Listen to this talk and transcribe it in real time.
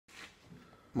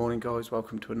Morning guys,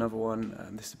 welcome to another one.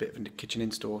 This is a bit of a kitchen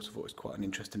install, so I thought it was quite an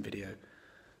interesting video.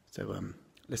 So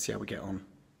let's see how we get on.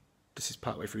 This is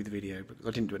partway through the video because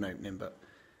I didn't do an opening, but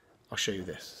I'll show you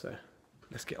this, so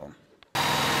let's get on.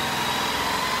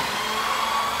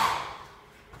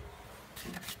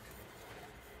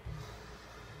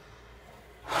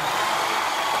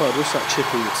 God, I wish that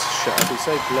chippy would shut up, it's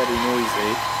so bloody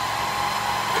noisy.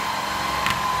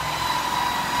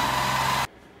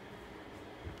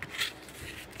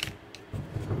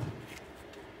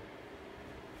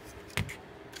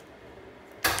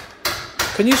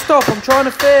 Can you stop? I'm trying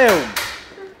to film.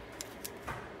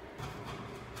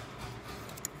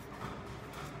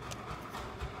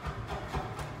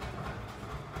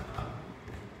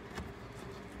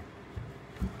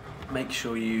 Make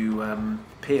sure you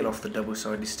peel off the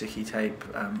double-sided sticky tape,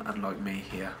 unlike me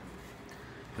here,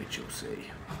 which you'll see.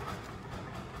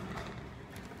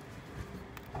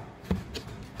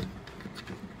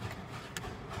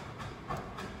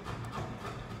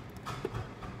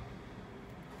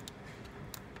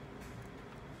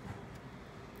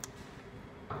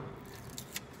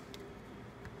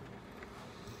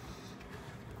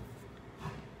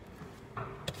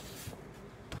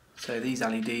 So these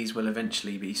LEDs will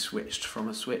eventually be switched from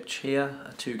a switch here,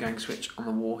 a 2-gang switch on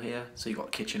the wall here. So you've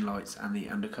got kitchen lights and the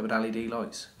undercupboard LED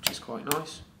lights, which is quite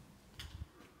nice.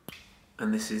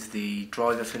 And this is the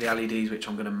driver for the LEDs, which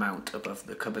I'm going to mount above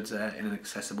the cupboards there in an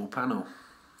accessible panel.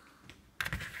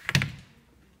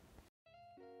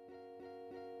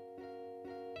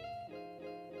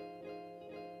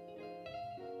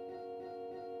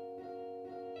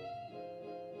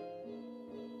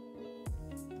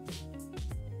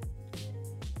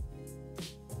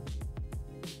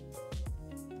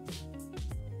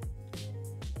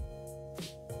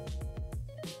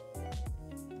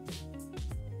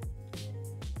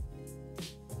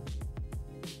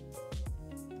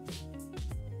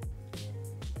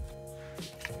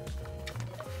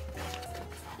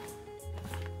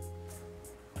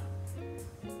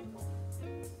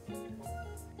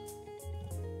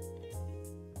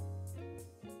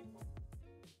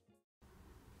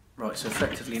 Right, so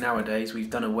effectively nowadays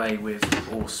we've done away with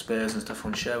all spares and stuff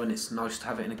on show, and it's nice to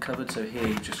have it in a cupboard. So here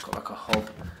you've just got like a hob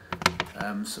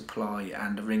supply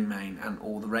and a ring main and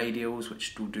all the radials,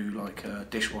 which will do like a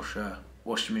dishwasher,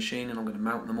 washing machine, and I'm going to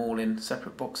mount them all in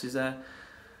separate boxes there.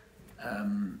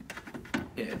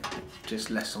 Yeah, just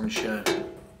less on show.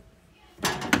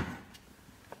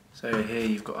 So here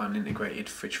you've got an integrated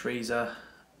fridge freezer,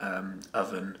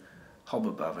 oven, hob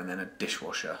above, and then a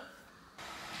dishwasher.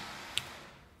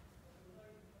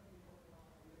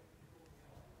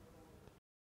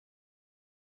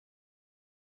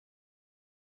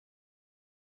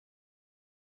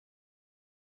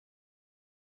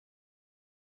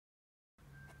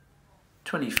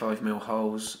 .25mm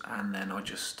holes, and then I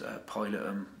just pilot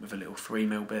them with a little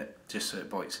 3mm bit, just so it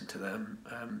bites into them,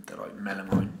 the like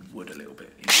melamine wood a little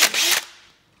bit easier.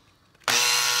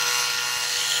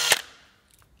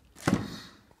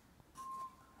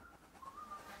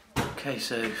 Okay,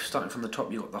 so starting from the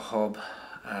top, you've got the hob,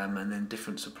 and then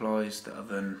different supplies, the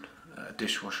oven,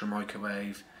 dishwasher,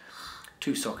 microwave,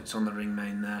 2 sockets on the ring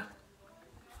main there.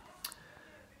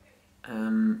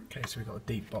 Okay, so we've got a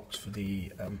deep box for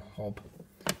the hob,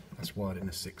 that's wired in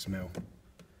a 6mm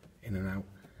in and out.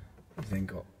 We've then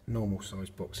got normal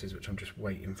sized boxes, which I'm just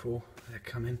waiting for, they're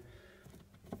coming.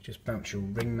 Just bounce your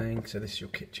ring main, so this is your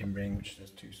kitchen ring, which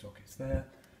has 2 sockets there,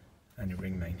 and your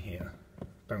ring main here.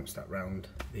 Bounce that round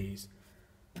these.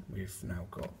 We've now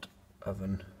got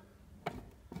oven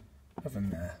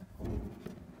there.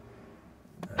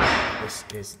 This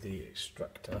is the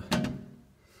extractor,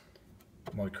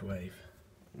 microwave,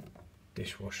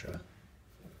 dishwasher,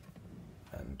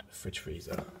 and fridge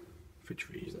freezer,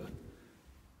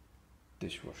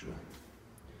 dishwasher.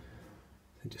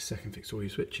 And just second fix all your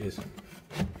switches.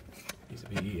 These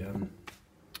are the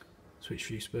switch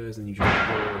fuse spurs, and you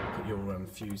just put your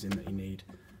fuse in that you need.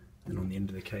 Then on the end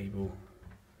of the cable,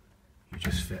 you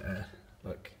just fit a,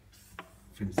 like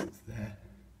for instance there,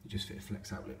 you just fit a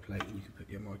flex outlet plate, and you can put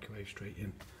your microwave straight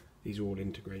in. These are all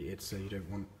integrated, so you don't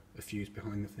want a fuse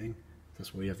behind the thing.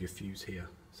 That's why you have your fuse here,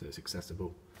 so it's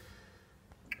accessible.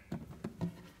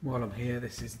 While I'm here,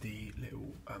 this is the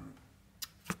little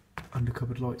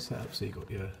undercupboard light setup. So you've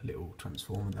got your little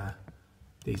transformer there.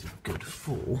 These are good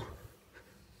for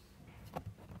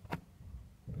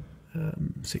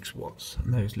 6 watts,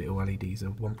 and those little LEDs are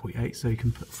 1.8, so you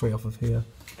can put 3 off of here,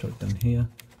 which I've done here.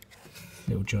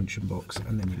 Little junction box,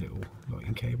 and then your little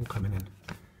lighting cable coming in.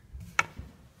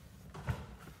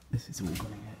 This is all going to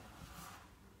get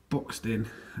boxed in,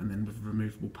 and then with a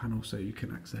removable panel, so you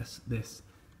can access this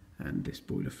and this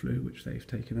boiler flue which they've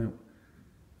taken out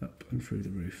up and through the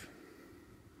roof.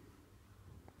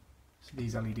 So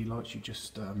these LED lights, you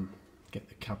just get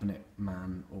the cabinet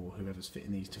man or whoever's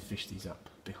fitting these to fish these up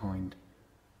behind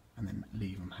and then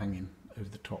leave them hanging over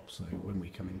the top, so when we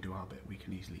come in and do our bit we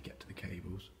can easily get to the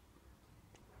cables.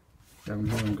 Down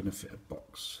here I'm going to fit a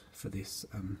box for this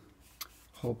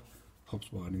hob.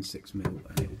 Hob's wired in 6mm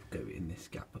and it will go in this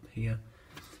gap up here,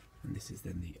 and this is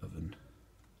then the oven.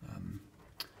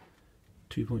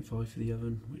 2.5 for the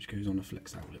oven, which goes on a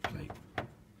flex outlet plate.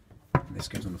 And this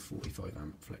goes on a 45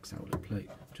 amp flex outlet plate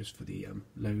just for the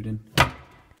loading. And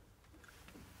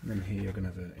then here you're going to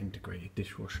have an integrated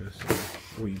dishwasher, so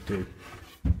all you do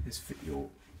is fit your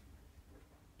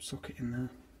socket in there,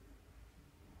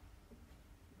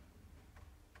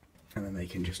 and then they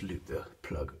can just loop the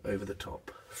plug over the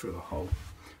top through a hole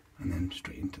and then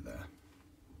straight into there.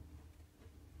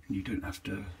 And you don't have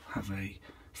to have a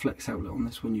flex outlet on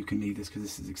this one, you can leave this because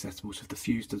this is accessible, so if the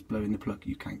fuse does blow in the plug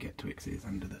you can't get to it because it is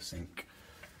under the sink.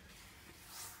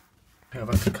 I've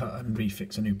had to cut and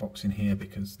refix a new box in here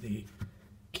because the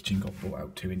kitchen got brought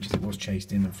out 2 inches. It was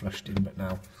chased in and flushed in, but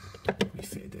now we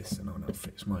fitted this and I'll now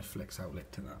fix my flex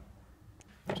outlet to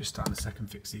that. Just starting to second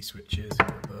fix these switches.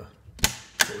 Got the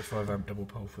 45 amp double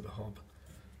pole for the hob.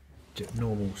 Just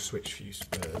normal switch fuse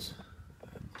spurs.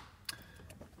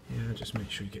 Yeah, just make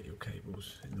sure you get your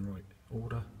cables in the right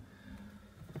order.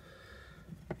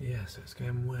 Yeah, so it's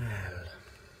going well.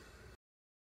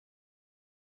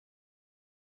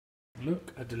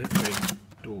 Look, a delivery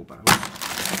doorbell,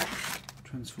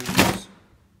 transformers,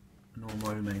 and all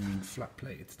my remaining flat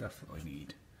plated stuff that I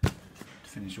need to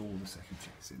finish all the second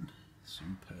fixing.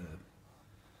 Superb.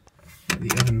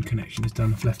 The oven connection is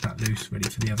done. I've left that loose, ready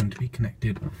for the oven to be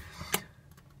connected.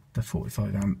 The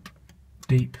 45 amp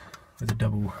deep with a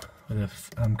double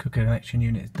with a cooker connection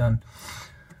unit is done.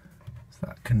 So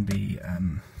that can be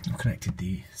I've connected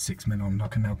the 6mm on. I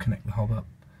can now connect the hob up.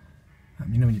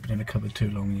 You know when you've been in a cupboard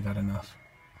too long and you've had enough.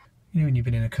 You know when you've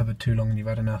been in a cupboard too long and you've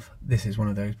had enough. This is one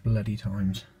of those bloody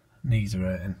times. Knees are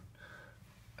hurting.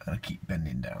 And I keep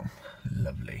bending down.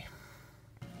 Lovely.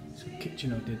 So the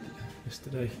kitchen I did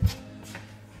yesterday.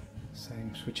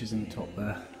 Same switches in the top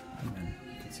there, and then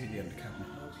you can see the under cabinet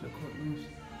holes look quite nice.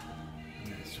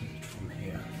 And then switch from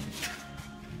here.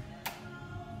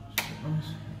 It's quite nice,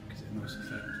 gives it a nice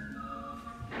effect.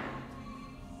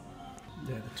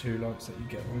 They're the 2 lights that you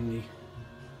get on the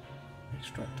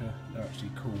extractor. They're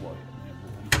actually cool white and they're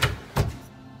warm.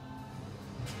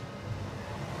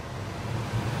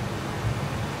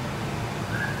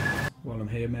 While I'm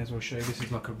here, may as well show you, this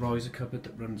is like a riser cupboard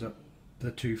that runs up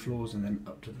the 2 floors and then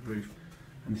up to the roof,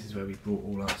 and this is where we brought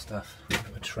all our stuff. We've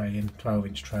got a tray in,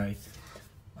 12-inch tray,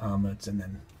 armoured, and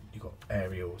then you've got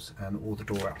aerials, and all the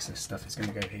door access stuff is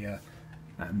going to go here,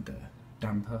 and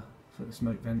damper for the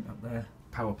smoke vent up there,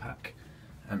 power pack,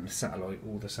 and satellite.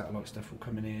 All the satellite stuff will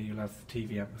come in here. You'll have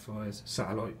TV amplifiers,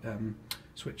 satellite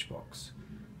switch box,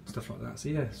 stuff like that. So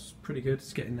yeah, it's pretty good.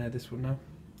 It's getting there, this one now.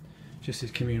 Just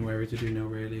his communal area to do now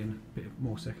really, and a bit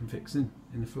more second fixing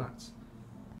in the flats.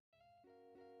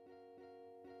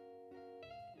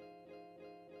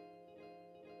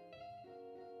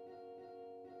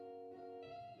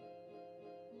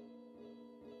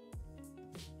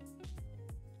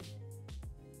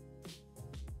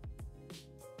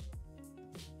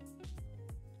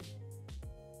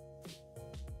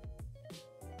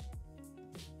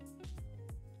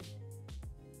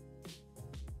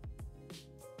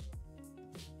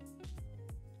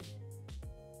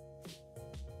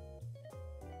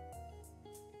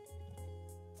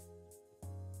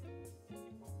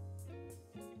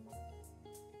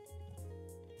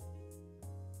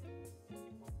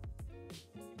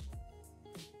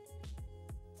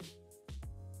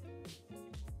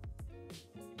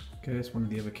 Okay, it's one of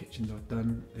the other kitchens I've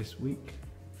done this week,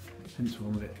 hence why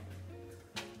I'm a bit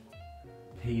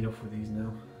peed off with these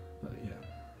now, but yeah,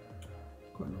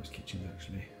 quite nice kitchens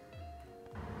actually.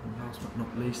 And last but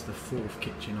not least, the 4th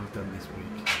kitchen I've done this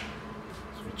week,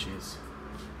 which is,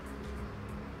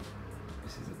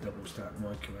 this is a double stack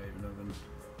microwave and oven,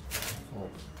 hob,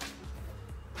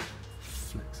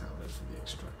 flex outlet for the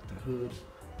extractor hood,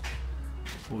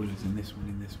 boilers in this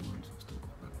one, so I've still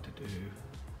got that to do.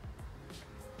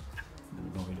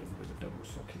 And then boiler with a double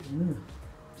socket in there.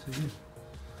 So yeah,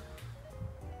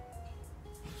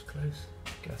 that's close.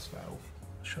 Gas valve,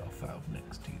 shut off valve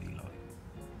next to the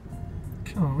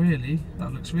light. Oh really?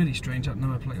 That looks really strange, that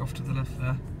number plate off to the left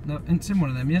there. No, it's in one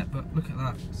of them yet, but look at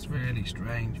that. It's really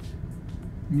strange.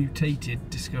 Mutated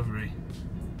Discovery.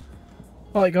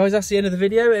 Alright guys, that's the end of the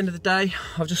video, end of the day.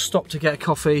 I've just stopped to get a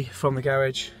coffee from the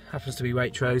garage. Happens to be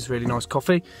Waitrose, really nice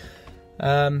coffee.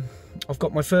 I've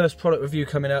got my first product review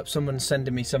coming up. Someone's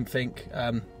sending me something,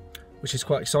 which is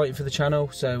quite exciting for the channel,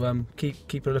 so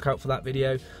keep a lookout for that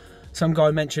video. Some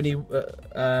guy mentioned he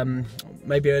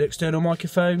maybe an external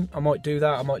microphone. I might do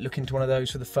that. I might look into one of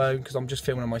those for the phone, because I'm just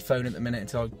filming on my phone at the minute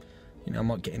until I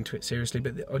might get into it seriously.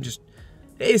 But it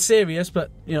is serious, but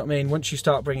you know what I mean. Once you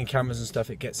start bringing cameras and stuff,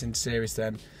 it gets into serious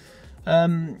then.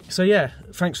 So yeah,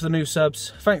 thanks for the new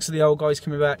subs. Thanks to the old guys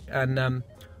coming back, and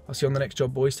I'll see you on the next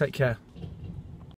job, boys. Take care.